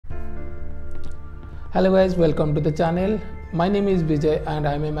Hello guys, welcome to the channel. My name is Vijay and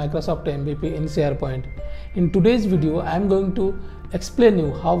I am a Microsoft MVP in SharePoint. In today's video, I am going to explain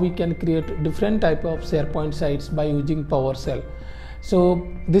you how we can create different type of SharePoint sites by using PowerShell. So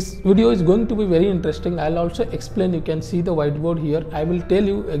this video is going to be very interesting. I'll also explain. You can see the whiteboard here. I will tell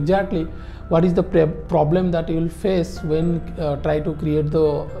you exactly what is the problem that you will face when try to create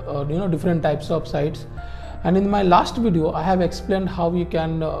the different types of sites. And in my last video, I have explained how you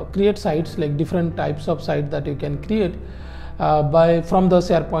can create sites, like different types of sites that you can create from the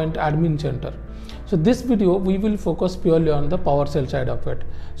SharePoint admin center. So this video we will focus purely on the PowerShell side of it.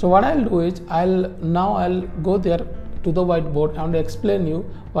 So what I'll do is I'll go there to the whiteboard and explain you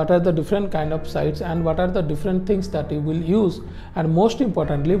what are the different kind of sites and what are the different things that you will use, and most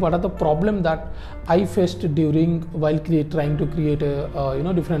importantly what are the problem that I faced during while trying to create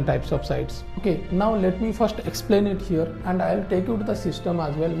a different types of sites. Okay, now let me first explain it here and I'll take you to the system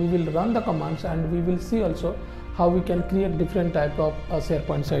as well. We will run the commands and we will see also how we can create different type of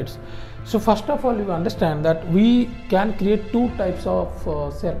SharePoint sites. So first of all, you understand that we can create two types of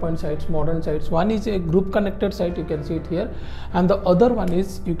SharePoint sites, modern sites. One is a group connected site, you can see it here, and the other one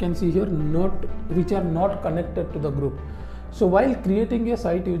is, you can see here, which are not connected to the group. So while creating a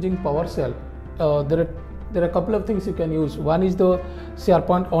site using PowerShell, there are a couple of things you can use. One is the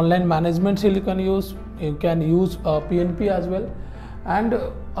SharePoint Online management shell you can use. You can use PnP as well, and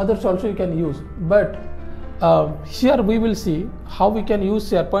others also you can use. But here we will see how we can use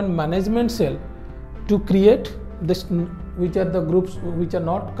SharePoint management cell to create this, which are the groups which are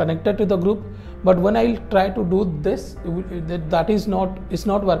not connected to the group. But when I try to do this, it's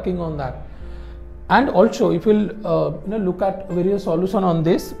not working on that. And also if you'll look at various solution on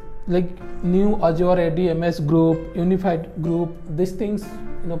this, like new Azure AD MS group, unified group, these things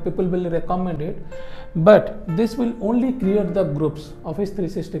people will recommend it, but this will only create the groups, Office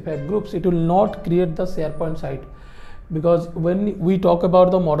 365 groups. It will not create the SharePoint site, because when we talk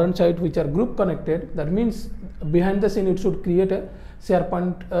about the modern site which are group connected, that means behind the scene it should create a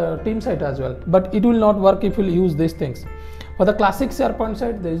SharePoint team site as well, but it will not work if you use these things. For the classic SharePoint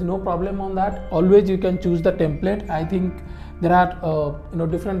site, there is no problem on that. Always you can choose the template. I think there are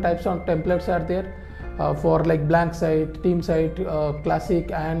different types of templates are there for like blank site, team site,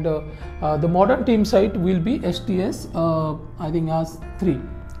 classic, and the modern team site will be STS I think as 3.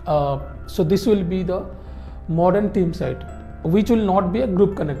 So this will be the modern team site, which will not be a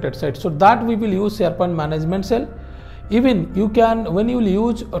group connected site. So that we will use SharePoint management cell. Even you can, when you will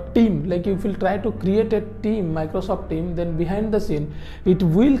use a team, like if you try to create a team, Microsoft team, then behind the scene it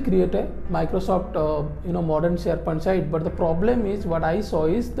will create a Microsoft modern SharePoint site. But the problem is, what I saw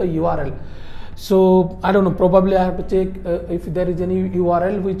is the URL. So I don't know, probably I have to check if there is any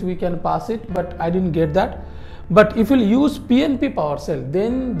URL which we can pass it, but I didn't get that. But if you use PnP PowerShell,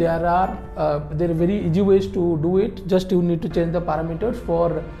 then there are very easy ways to do it. Just you need to change the parameters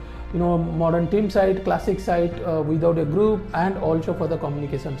for modern team site, classic site without a group, and also for the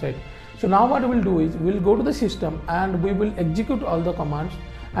communication site. So now what we will do is we will go to the system and we will execute all the commands.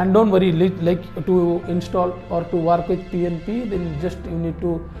 And don't worry, like to install or to work with PnP, then just you need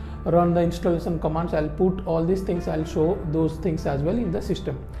to run the installation commands. I'll put all these things, I'll show those things as well in the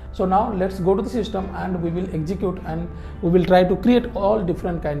system. So now let's go to the system and we will execute and we will try to create all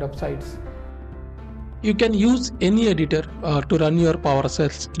different kind of sites. You can use any editor to run your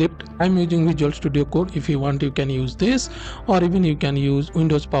PowerShell script. I'm using Visual Studio Code. If you want, you can use this, or even you can use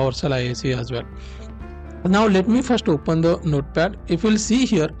Windows PowerShell ISE as well. Now let me first open the notepad. If you'll see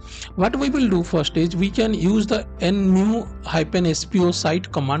here, what we will do first is we can use the new-spo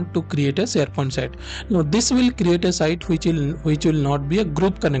site command to create a SharePoint site. Now this will create a site which will not be a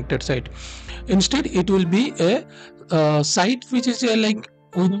group connected site. Instead it will be a site which is like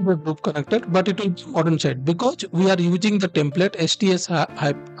within the group connected, but it will be modern site, because we are using the template STS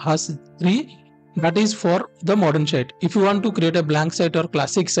has 3. That is for the modern site. If you want to create a blank site or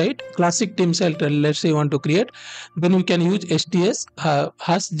classic site, classic team site, let's say you want to create, then you can use STS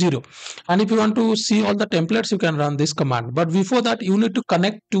has 0. And if you want to see all the templates, you can run this command. But before that, you need to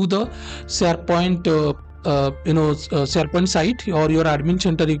connect to the SharePoint SharePoint site or your admin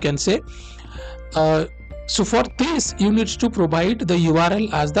center, you can say. So for this, you need to provide the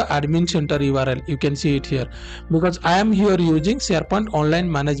URL as the admin center URL. You can see it here, because I am here using SharePoint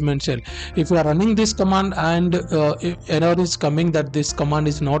Online management shell. If you are running this command and if error is coming that this command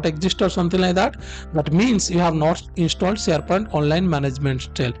is not exist or something like that, that means you have not installed SharePoint Online management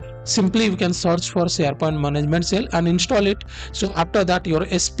shell. Simply you can search for SharePoint management shell and install it. So after that your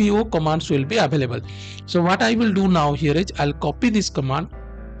SPO commands will be available. So what I will do now here is I'll copy this command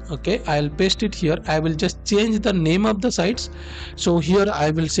Okay, I'll paste it here. I will just change the name of the sites. So here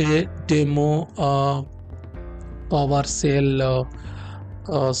I will say demo PowerShell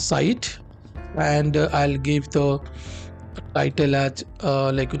site, and I'll give the title as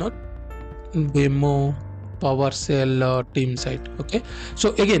demo PowerShell team site. Okay,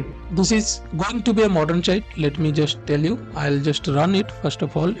 so again, this is going to be a modern site. Let me just tell you, I'll just run it. First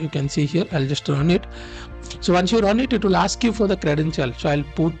of all, you can see here, I'll just run it. So once you run it, it will ask you for the credential. So I'll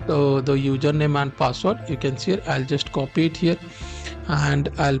put the username and password. You can see here, I'll just copy it here and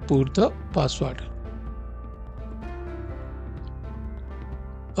I'll put the password.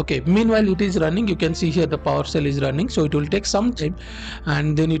 Okay, meanwhile it is running. You can see here the PowerShell is running, so it will take some time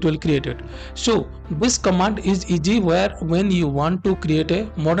and then it will create it. So this command is easy where when you want to create a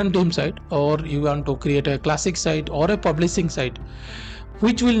modern theme site, or you want to create a classic site or a publishing site,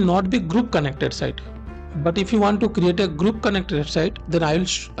 which will not be group connected site. But if you want to create a group connected site, then I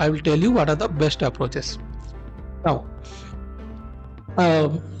will tell you what are the best approaches. Now,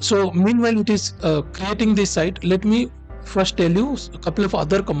 so meanwhile it is creating this site, let me first tell you a couple of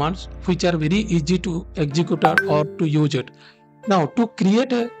other commands which are very easy to execute or to use it. Now, to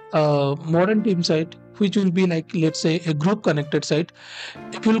create a modern theme site, which will be like, let's say, a group connected site,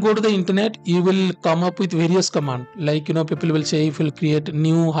 if you will go to the internet, you will come up with various commands. Like, people will say, if you'll create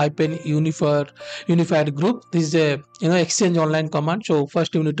new unified group, this is a Exchange Online command. So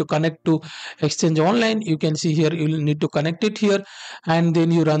first you need to connect to Exchange Online. You can see here, you will need to connect it here, and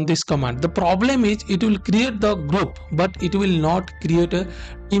then you run this command. The problem is it will create the group, but it will not create a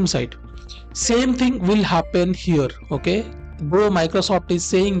team site. Same thing will happen here. Okay, though Microsoft is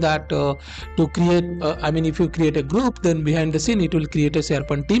saying that to create, if you create a group, then behind the scene it will create a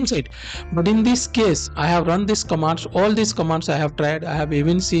SharePoint team site. But in this case, I have run these commands. All these commands I have tried. I have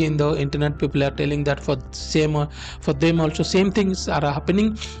even seen in the internet people are telling that for them also same things are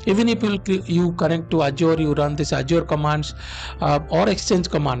happening. Even if you connect to Azure, you run this Azure commands or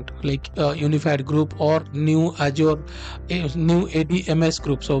Exchange command like unified group or new Azure new ADMS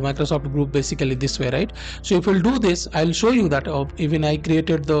group. So Microsoft group basically this way, right? So if we'll do this, I'll show you that even I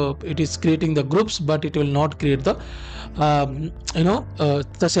created it is creating the groups, but it will not create the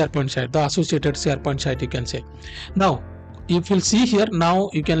the SharePoint site, the associated SharePoint site, you can say. Now if you'll see here, now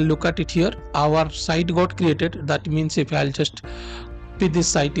you can look at it here, our site got created. That means if I'll just copy this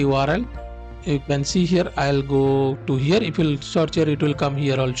site URL, you can see here, I'll go to here. If you'll search here, it will come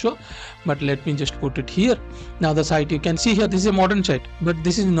here also, but let me just put it here. Now the site, you can see here, this is a modern site, but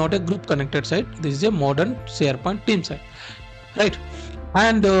this is not a group connected site. This is a modern SharePoint team site, right?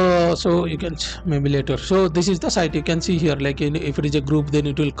 And so you can maybe later. So this is the site, you can see here, like if it is a group, then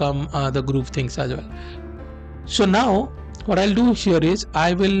it will come the group things as well. So now what I'll do here is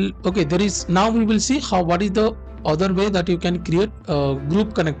now we will see what is the other way that you can create a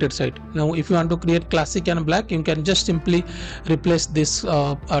group connected site. Now if you want to create classic and black, you can just simply replace this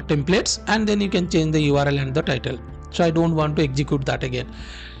templates, and then you can change the URL and the title. So I don't want to execute that again.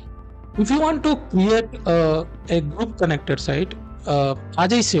 If you want to create a group connected site, as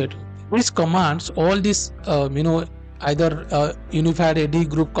I said, these commands, all these either unified AD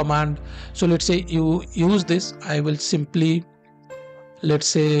group command. So let's say you use this, I will simply, let's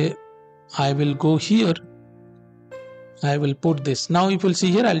say I will go here, I will put this. Now if you'll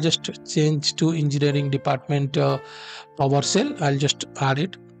see here, I'll just change to engineering department PowerShell. I'll just add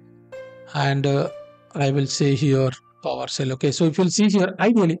it, and I will say here PowerShell. Okay, so if you'll see here,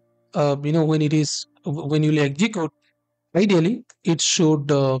 ideally when you execute, ideally it should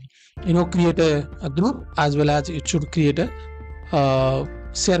create a group, as well as it should create a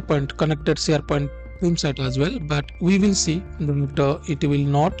connected SharePoint team site as well. But we will see that it will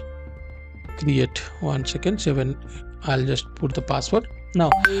not create. 1 second, 7. I'll just put the password. Now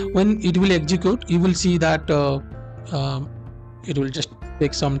when it will execute, you will see that it will just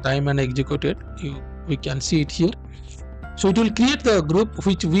take some time and execute it. We can see it here. So it will create the group,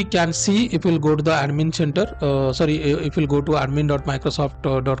 which we can see if we'll go to the admin center. If we'll go to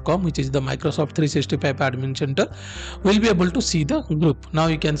admin.microsoft.com, which is the Microsoft 365 admin center, we'll be able to see the group. Now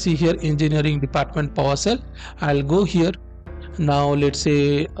you can see here engineering department PowerShell. I'll go here. Now let's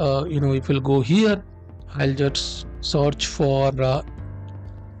say if we'll go here, I'll just search for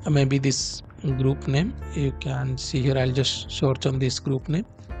maybe this group name. You can see here, I'll just search on this group name.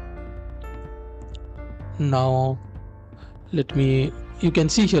 Now you can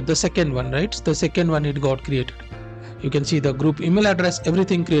see here the second one, right? The second one, it got created. You can see the group email address,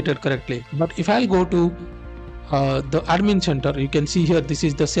 everything created correctly. But if I'll go to the admin center, you can see here, this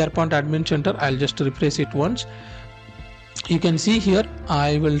is the SharePoint admin center. I'll just refresh it once. You can see here,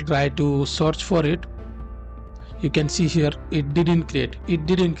 I will try to search for it. you can see here it didn't create.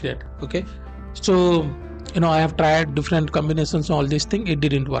 Okay, so I have tried different combinations, all these things, it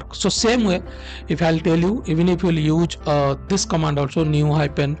didn't work. So same way, if I'll tell you, even if you'll use this command also, new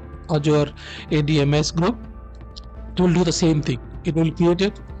hyphen Azure ADMS group, it will do the same thing. It will create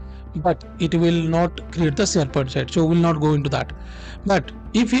it, but it will not create the SharePoint site, so we will not go into that. But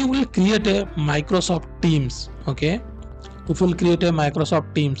if you will create a Microsoft Teams, okay, if you will create a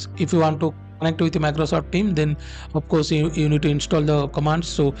Microsoft Teams, if you want to connect with the Microsoft Team, then of course you need to install the commands,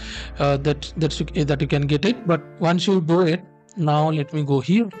 so that you can get it. But once you do it, now let me go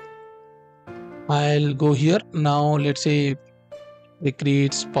here, I'll go here. Now let's say it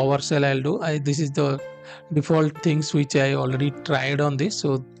creates PowerShell. I'll do this is the default things which I already tried on this.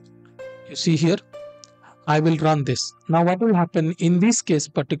 So you see here, I will run this. Now what will happen in this case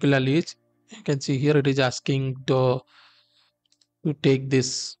particularly is, you can see here it is asking to take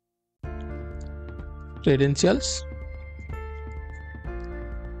this credentials.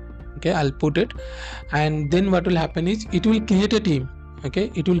 Okay, I'll put it, and then what will happen is it will create a team.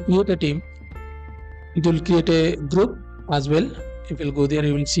 Okay, it will create a team, it will create a group as well. If you'll go there,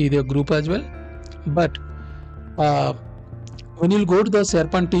 you will see the group as well. But when you'll go to the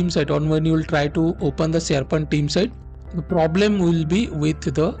SharePoint team site, or when you will try to open the SharePoint team site, the problem will be with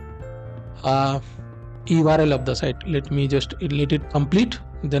the URL of the site. Let me just let it complete,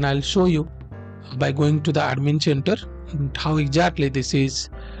 then I'll show you by going to the admin center how exactly this is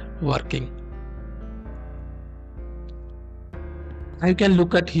working. Now you can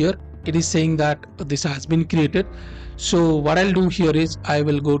look at here, it is saying that this has been created. So what I'll do here is I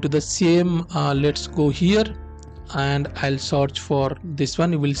will go to the same, let's go here, and I'll search for this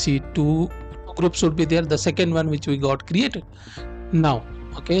one. You will see two groups should be there, the second one which we got created now.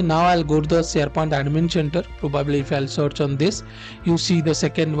 Okay, now I'll go to the SharePoint admin center. Probably if I'll search on this, you see the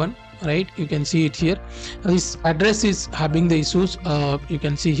second one, right? You can see it here. This address is having the issues. You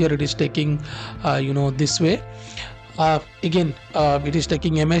can see here it is taking this way. Again, it is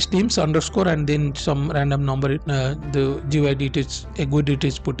taking MS Teams underscore and then some random number, the GUID it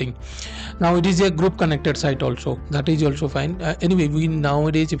is putting. Now it is a group connected site also, that is also fine. Anyway, we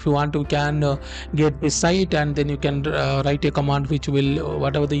nowadays, if you want to, can get this site, and then you can write a command which will,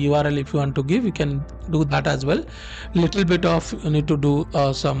 whatever the URL if you want to give, you can do that as well. Little bit of you need to do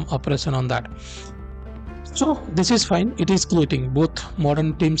some operation on that. So this is fine. It is creating both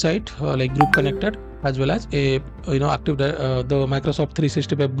modern team site like group connected, as well as a active the Microsoft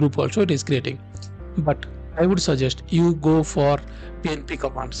 365 group also it is creating. But I would suggest you go for PnP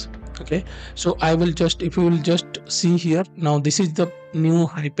commands. Okay, so I will just, if you will just see here, now this is the new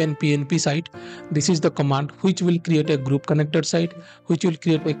hyphen PnP site. This is the command which will create a group connected site, which will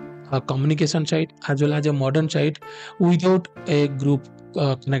create a communication site as well as a modern site without a group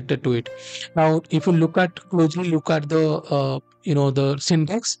connected to it. Now if you look at closely, look at the the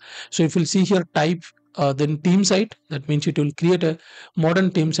syntax. So if you see here type then team site, that means it will create a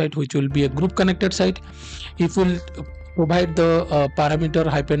modern team site which will be a group connected site. If we'll provide the parameter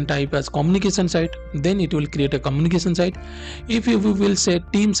hyphen type as communication site, then it will create a communication site. If we will say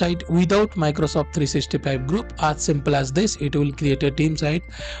team site without Microsoft 365 group, as simple as this, it will create a team site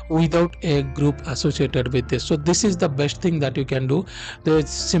without a group associated with this. So this is the best thing that you can do. The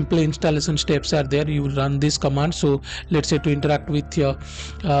simple installation steps are there. You will run this command. So let's say to interact with your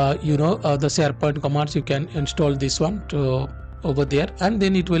the SharePoint commands, you can install this one to over there, and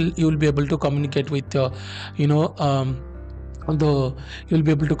then you will be able to communicate with you'll be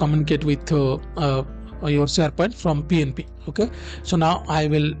able to communicate with your SharePoint from PnP. Okay, so now I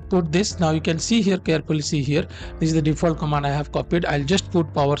will put this. Now you can see here, carefully see here, this is the default command I have copied. I'll just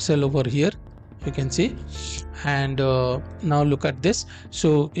put PowerShell over here, you can see, and now look at this.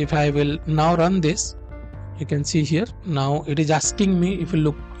 So if I will now run this, you can see here, now it is asking me, if you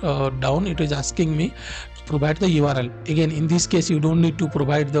look down, it is asking me to provide the URL. Again, in this case you don't need to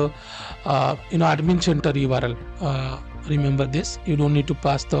provide the admin center URL. Remember this, you don't need to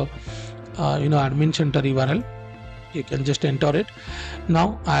pass the admin center URL. You can just enter it.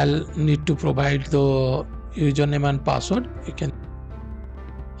 Now I'll need to provide the username and password, you can,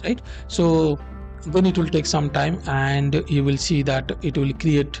 right? So then it will take some time, and you will see that it will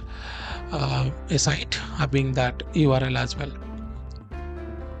create a site having that URL as well.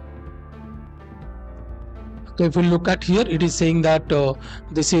 So if you look at here, it is saying that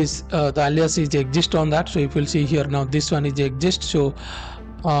this is the alias is exist on that. So if you'll see here, now this one is exist. So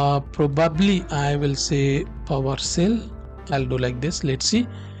probably I will say PowerShell. I'll do like this. Let's see.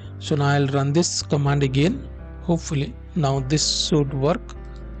 So now I'll run this command again. Hopefully now this should work.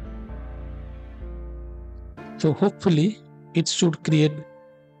 So hopefully it should create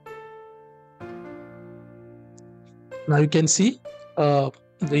Now you can see the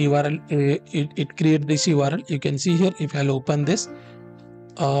URL, it create this URL. You can see here, if I'll open this,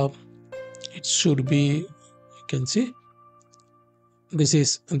 it should be, you can see this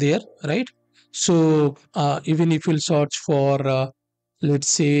is there, right? So even if you'll search for let's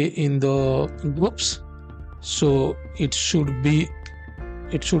say in the groups, so it should be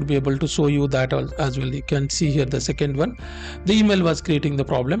able to show you that as well. You can see here the second one, the email was creating the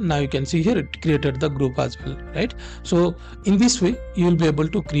problem. Now you can see here it created the group as well, right? So in this way you will be able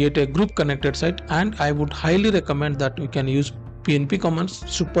to create a group connected site, and I would highly recommend that you can use PnP commands.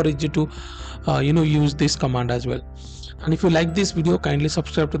 Super easy to use this command as well. And if you like this video, kindly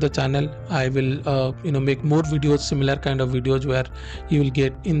subscribe to the channel. I will make more videos, similar kind of videos, where you will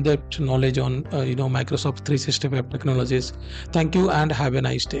get in-depth knowledge on Microsoft 365 technologies. Thank you and have a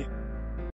nice day.